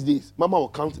Wednesdays, Mama will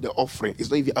count the offering. It's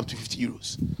not even up to 50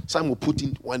 euros. Some will put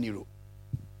in 1 euro.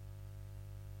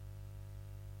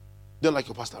 Don't like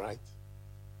your pastor, right?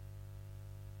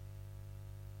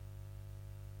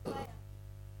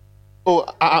 Oh,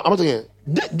 I'm not talking.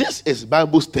 This is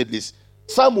Bible studies.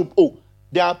 Some will,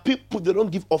 there are people that don't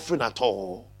give offering at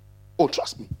all. Oh,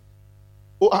 trust me.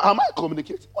 Oh, am I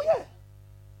communicating? Oh, yeah.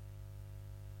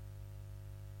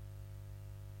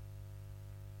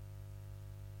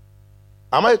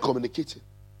 Am I communicating?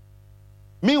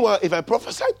 Meanwhile, if I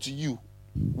prophesy to you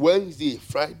Wednesday,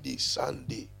 Friday,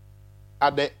 Sunday,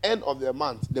 at the end of the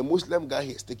month, the Muslim guy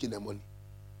here is taking the money.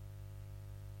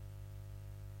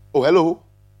 Oh, hello?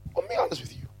 I'll be honest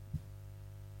with you.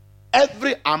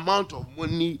 Every amount of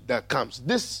money that comes,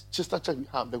 this sister church we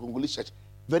have, the Congolese church,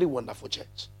 very wonderful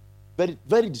church. Very,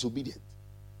 very disobedient.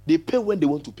 They pay when they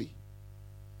want to pay.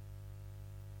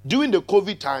 During the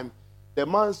COVID time, the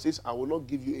man says, I will not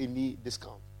give you any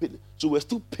discount. So we're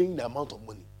still paying the amount of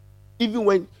money.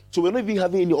 So we're not even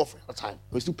having any offering at the time.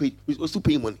 We're still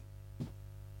paying money.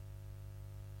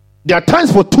 There are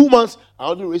times for 2 months,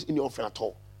 I don't raise any offering at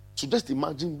all. So just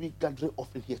imagine we gathering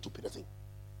offering here to pay the thing.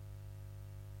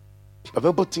 I've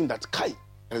ever think that and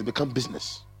it's become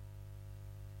business.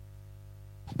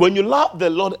 When you love the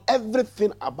Lord,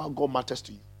 everything about God matters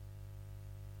to you.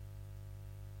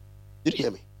 Did you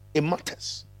hear me? It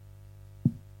matters.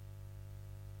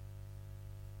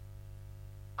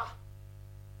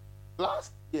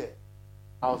 Last year,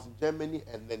 I was in Germany,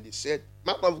 and then they said,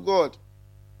 man of God,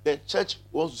 the church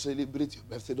wants to celebrate your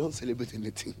birthday. Don't celebrate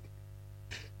anything.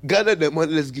 Gather the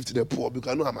money, let's give to the poor,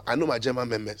 because I know my German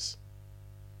members.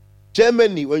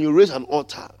 Germany, when you raise an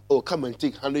altar, come and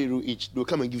take 100 euros each. They'll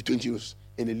come and give 20 euros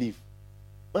and they leave.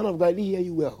 Man of God, I didn't hear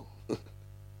you well.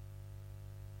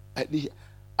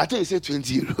 I thought you said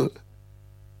 20 euros.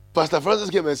 Pastor Francis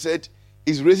came and said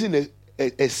he's raising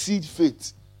a seed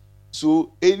faith.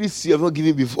 So any seed I've not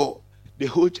given before, the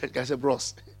whole church can say,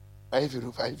 bros, 5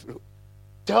 euros.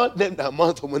 Tell them the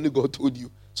amount of money God told you.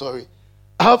 Sorry.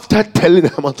 After telling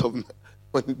the amount of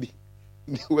money,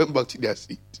 they went back to their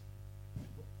seat.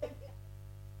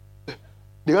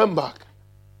 They went back.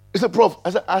 He said, Prof,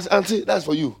 I said, Auntie, that's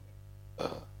for you.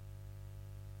 The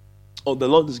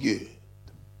Lord is good.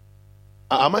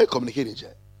 Am I communicating,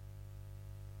 Chad?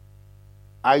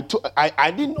 I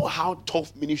didn't know how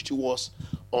tough ministry was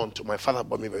until my father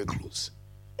brought me very close.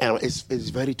 And it's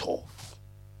very tough.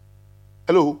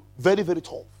 Hello? Very, very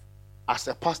tough. As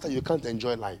a pastor, you can't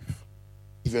enjoy life.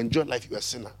 If you enjoy life, you're a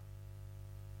sinner.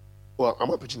 Well,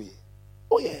 am I preaching here?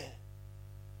 Oh, yeah.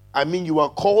 I mean, you are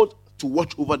called to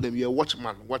watch over them. You're a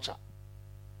watchman, watcher.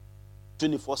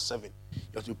 24/7. You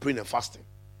have to pray and fasting.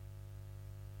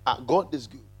 God is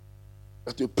good. You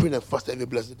have to pray and fast every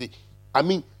blessed day. I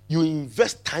mean, you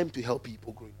invest time to help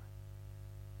people grow.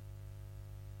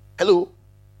 Hello?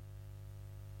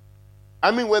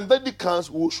 I mean, when Daddy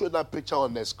comes, we'll show that picture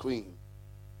on the screen.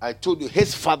 I told you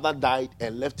his father died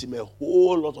and left him a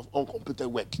whole lot of uncompleted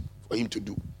work for him to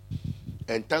do.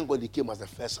 And thank God he came as the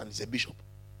first son. He's a bishop.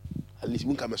 At least he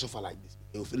won't come and suffer like this.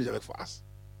 He will finish the work for us.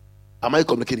 Am I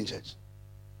communicating, church?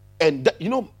 And that,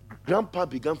 Grandpa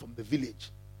began from the village.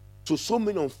 So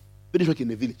many unfinished work in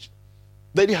the village.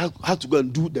 Then he had to go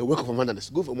and do the work of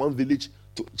evangelist. Go from one village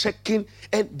to check in.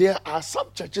 And there are some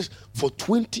churches for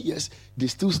 20 years, they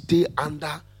still stay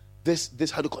under this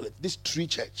how do you call it? This tree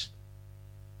church.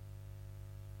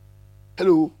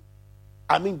 Hello?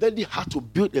 I mean, then they had to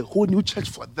build a whole new church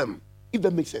for them, if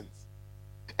that makes sense.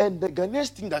 And the Ghanaians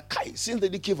think that since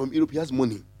they came from Europe, he has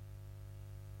money.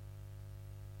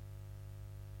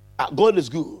 God is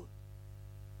good.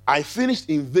 I finished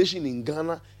invasion in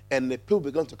Ghana, and the people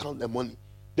began to count the money.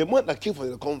 The money that came for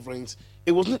the conference,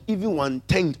 it was not even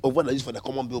 1/10 of what I used for the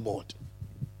common billboard.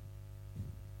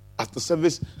 After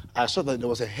service, I saw that there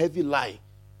was a heavy lie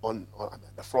on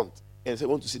the front, and they said, "I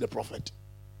want to see the prophet."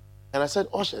 And I said,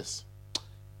 "Ushers,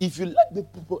 if you let the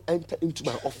people enter into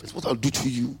my office, what I'll do to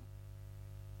you?"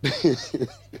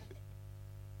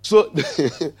 So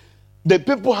the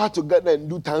people had to gather and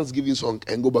do Thanksgiving song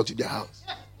and go back to their house.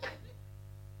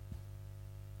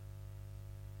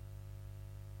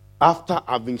 After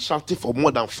I've been shouting for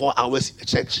more than 4 hours in the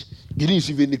church, you didn't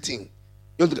receive anything.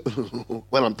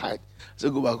 When I'm tired, I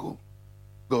said, "Go back home.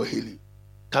 God heal you.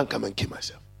 Can't come and kill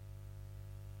myself."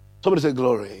 Somebody said,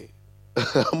 "Glory."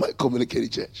 Am I communicating,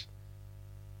 church?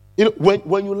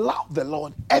 When you love the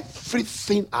Lord,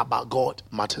 everything about God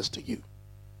matters to you.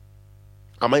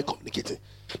 Am I communicating?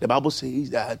 The Bible says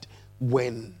that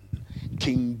when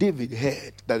King David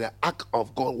heard that the ark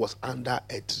of God was under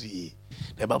a tree,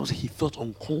 the Bible says he felt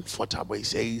uncomfortable. He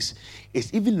says,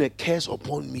 "It's even a curse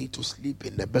upon me to sleep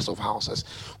in the best of houses,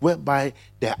 whereby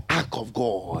the ark of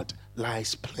God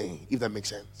lies plain." If that makes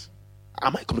sense.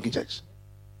 Am I communicating, church?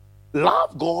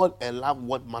 Love God and love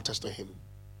what matters to him.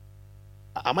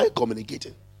 Am I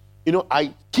communicating?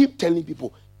 I keep telling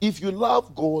people, if you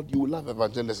love God, you will love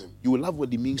evangelism. You will love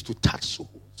what it means to touch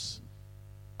souls.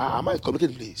 Am I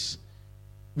communicating, please?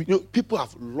 People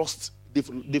have lost,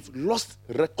 they've lost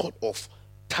record of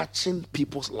touching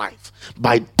people's life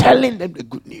by telling them the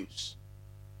good news.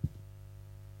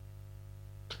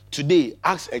 Today,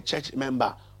 ask a church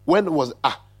member, when was,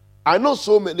 I know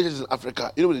so many churches in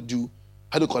Africa, you know what they do?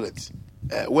 How do you call it?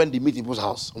 When they meet in people's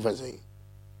house,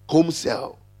 home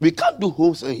cell. We can't do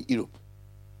home cell in Europe.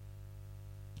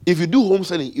 If you do home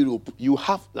cell in Europe, you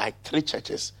have like 3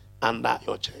 churches under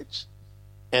your church,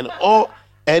 and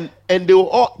they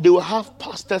will have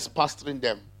pastors pastoring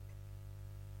them.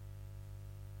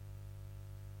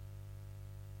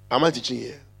 Am I teaching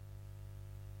here?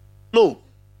 No.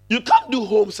 You can't do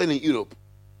home cell in Europe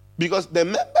because the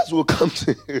members will come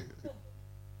to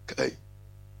okay.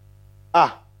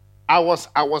 I was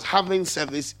having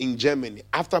service in Germany.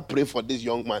 After praying for this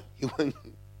young man,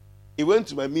 he went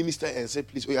to my minister and said,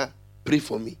 please, pray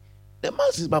for me. The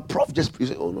man says, but Prof just pray.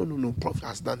 He said, oh, no, Prof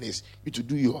has done this. You to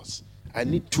do yours. I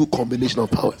need 2 combination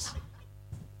of powers.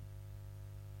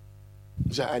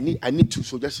 He said, I need 2,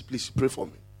 so just please pray for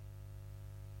me.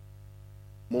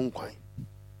 Monkwine.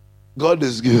 God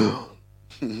is good.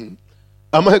 Am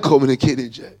I communicating,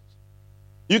 church?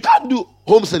 You can't do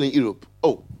home cell in Europe.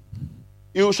 Oh,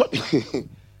 you will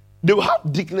they will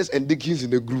have deaconess and deacons in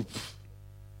the group.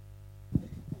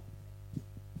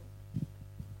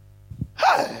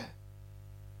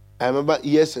 I remember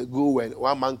years ago when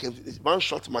one man came to this, one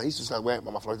short man, he used to say where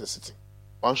Mama Florida is sitting.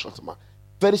 One short man.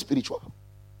 Very spiritual.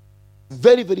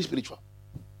 Very, very spiritual.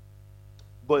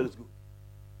 God is good.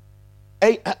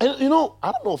 I don't know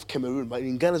of Cameroon, but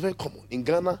in Ghana it's very common. In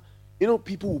Ghana,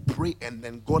 people will pray and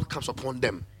then God comes upon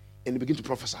them and they begin to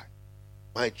prophesy.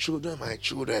 My children.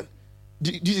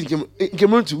 Do you think in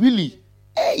Cameroon too? Really?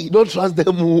 Hey, don't trust them.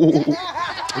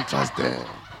 Don't trust them.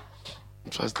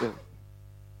 Don't trust them.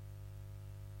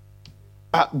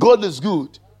 God is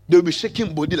good. They'll be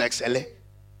shaking body like Sele.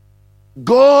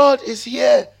 God is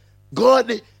here.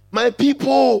 God, my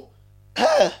people.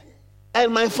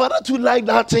 And my father too like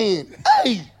that thing.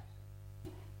 Hey.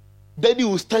 Daddy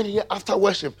will stand here after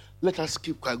worship. Let us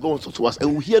keep quiet. Go on talk to us.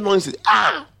 And we'll hear noises.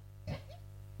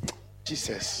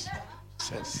 Jesus.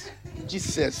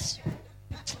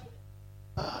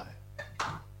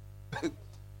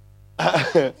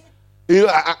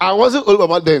 I wasn't old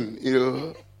about then,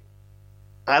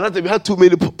 we had too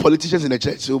many politicians in the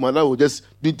church, so my dad would just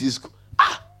do this.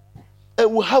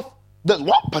 And we have that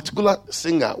one particular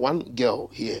singer, one girl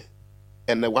here,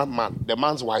 and the one man, the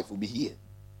man's wife will be here.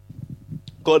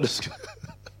 God is good.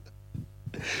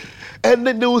 And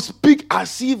then they will speak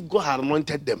as if God had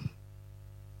anointed them.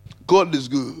 God is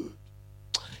good.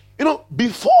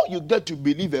 Before you get to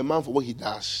believe a man for what he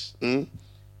does,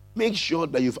 make sure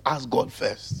that you've asked God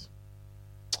first.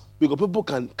 Because people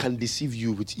can deceive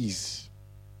you with ease.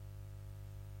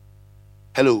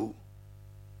 Hello.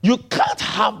 You can't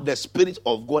have the Spirit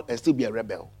of God and still be a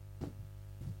rebel.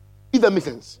 If that makes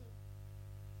sense.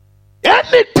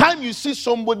 Anytime you see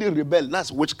somebody rebel,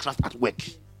 that's witchcraft at work.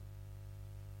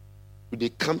 When they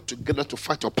come together to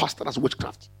fight your pastor, that's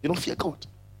witchcraft. You don't fear God.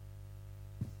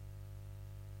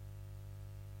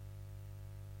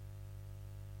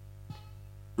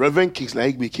 Reverend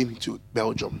Kingsley Igbe came to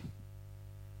Belgium.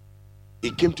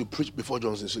 He came to preach before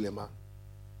Johnson Suleiman.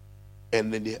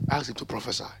 And then they asked him to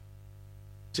prophesy. He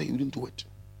said, you didn't do it.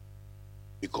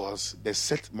 Because the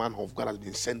set man of God has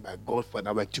been sent by God for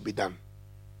that work to be done.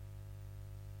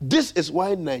 This is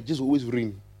why Nigerians always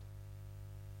ring.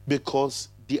 Because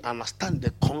they understand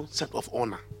the concept of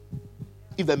honor.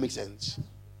 If that makes sense.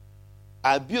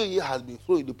 Abioye has been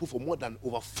flowing the pool for more than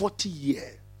over 40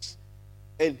 years.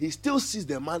 And he still sees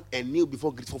the man and kneel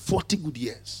before God for 40 good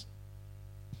years.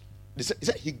 He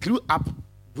said he grew up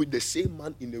with the same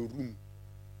man in the room.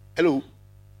 Hello.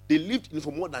 They lived in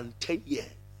for more than 10 years.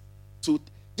 So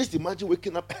just imagine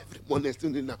waking up every morning and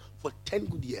still doing that for 10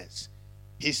 good years.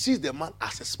 He sees the man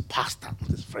as his pastor,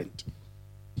 not his friend.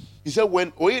 He said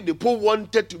when Oyedepo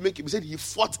wanted to make him, he said he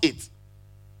fought it.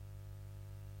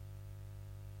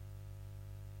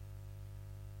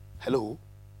 Hello.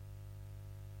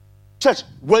 Church,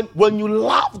 when you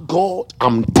love God,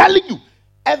 I'm telling you,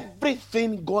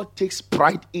 everything God takes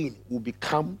pride in will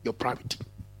become your priority.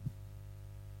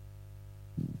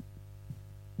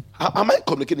 Am I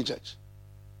communicating, church?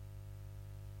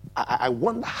 I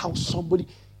wonder how somebody...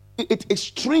 It's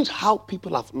strange how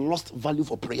people have lost value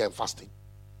for prayer and fasting.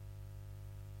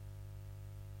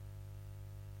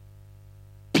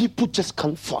 People just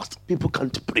can't fast. People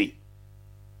can't pray.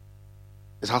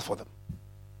 It's hard for them.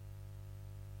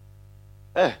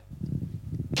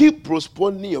 Keep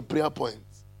postponing your prayer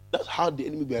points. That's how the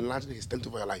enemy will be enlarging his tent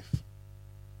over your life.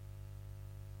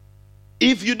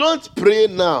 If you don't pray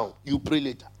now, you pray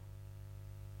later.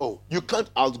 Oh, you can't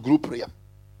outgrow prayer.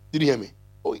 Did you hear me?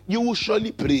 Oh, you will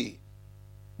surely pray.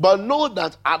 But know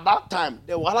that at that time,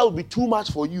 the wahala will be too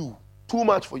much for you. Too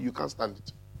much for you. You can't stand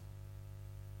it.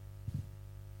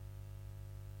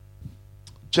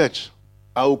 Church,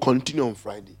 I will continue on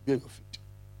Friday. Be on your feet.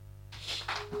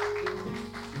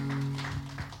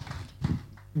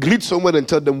 Greet someone and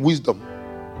tell them wisdom.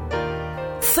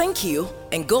 Thank you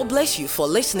and God bless you for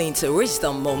listening to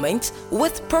Wisdom Moment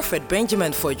with Prophet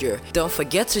Benjamin Fodjo. Don't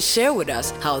forget to share with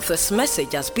us how this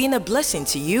message has been a blessing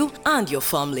to you and your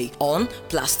family on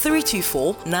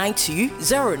 +324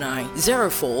 9209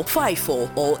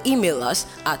 0454 or email us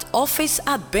at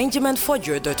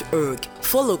office@benjaminfodjo.org.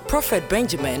 Follow Prophet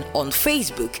Benjamin on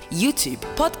Facebook, YouTube,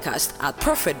 podcast at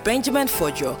Prophet Benjamin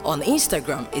Fodjo. On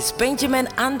Instagram is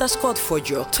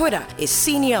Benjamin_Fodjo. Twitter is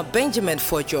Senior Benjamin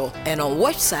Fodjo. And our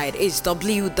website is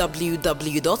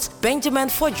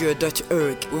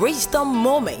www.benjaminfodjo.org. Wisdom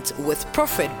Moment with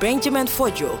Prophet Benjamin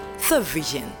Fodjo. The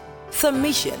vision, the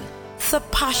mission, the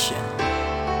passion.